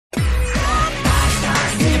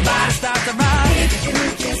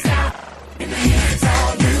It's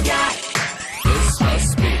all you got. This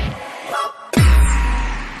must be.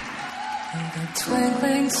 And the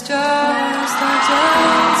twinkling stars that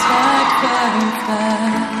dance like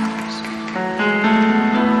fireflies,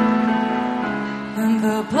 and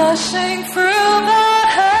the blushing fruit that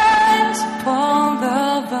hangs upon the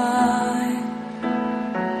vine,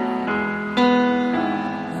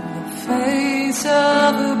 and the face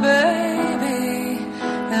of a baby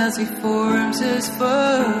as he forms his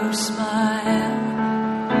first smile.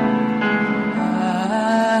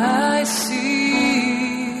 I see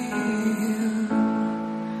you.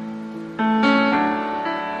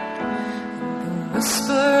 The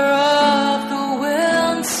whisper of the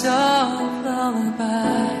wind, soft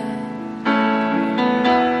lullaby,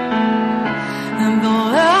 and the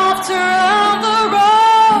laughter and the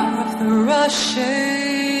roar of the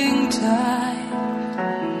rushing tide,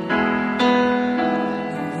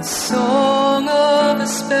 and the song of a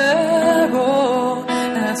sparrow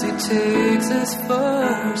as he takes his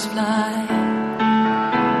first flight.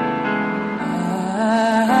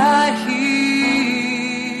 I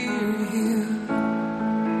hear you.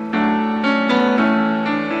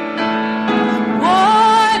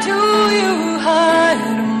 Why do you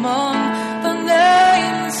hide among the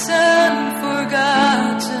names and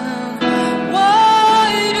forgotten? Why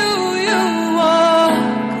do you walk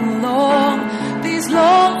along these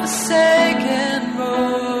long forsaken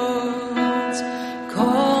roads,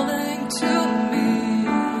 calling to me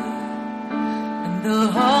and the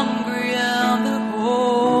hungry and the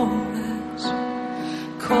homeless,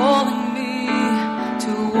 calling me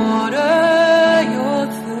to water your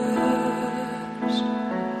thirst?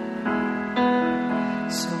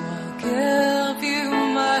 So I'll give you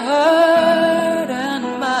my heart and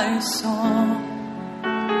my song,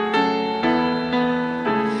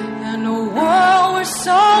 in a world where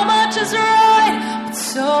so much is right but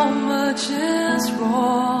so much is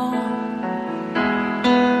wrong.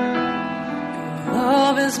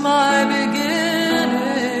 Love is my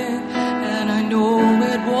beginning, and I know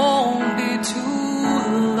it won't be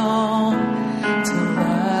too long till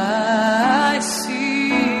I see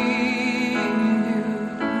you.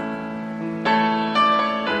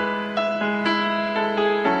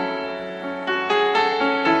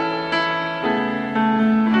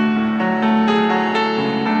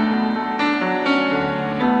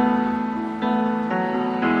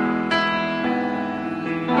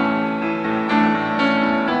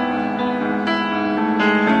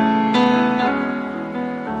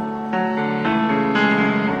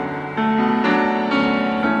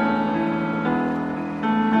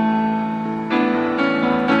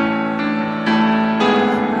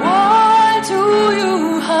 Why do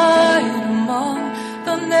you hide among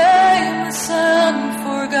the nameless and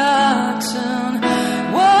forgotten?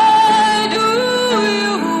 Why do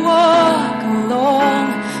you walk along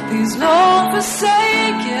these long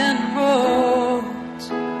forsaken roads,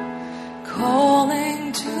 calling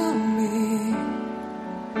to me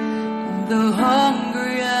the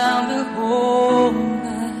hungry and the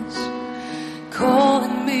homeless,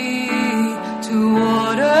 calling me to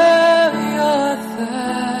water your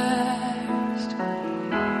thirst?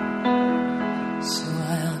 So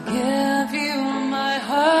I'll give you my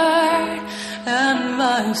heart and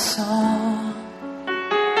my song,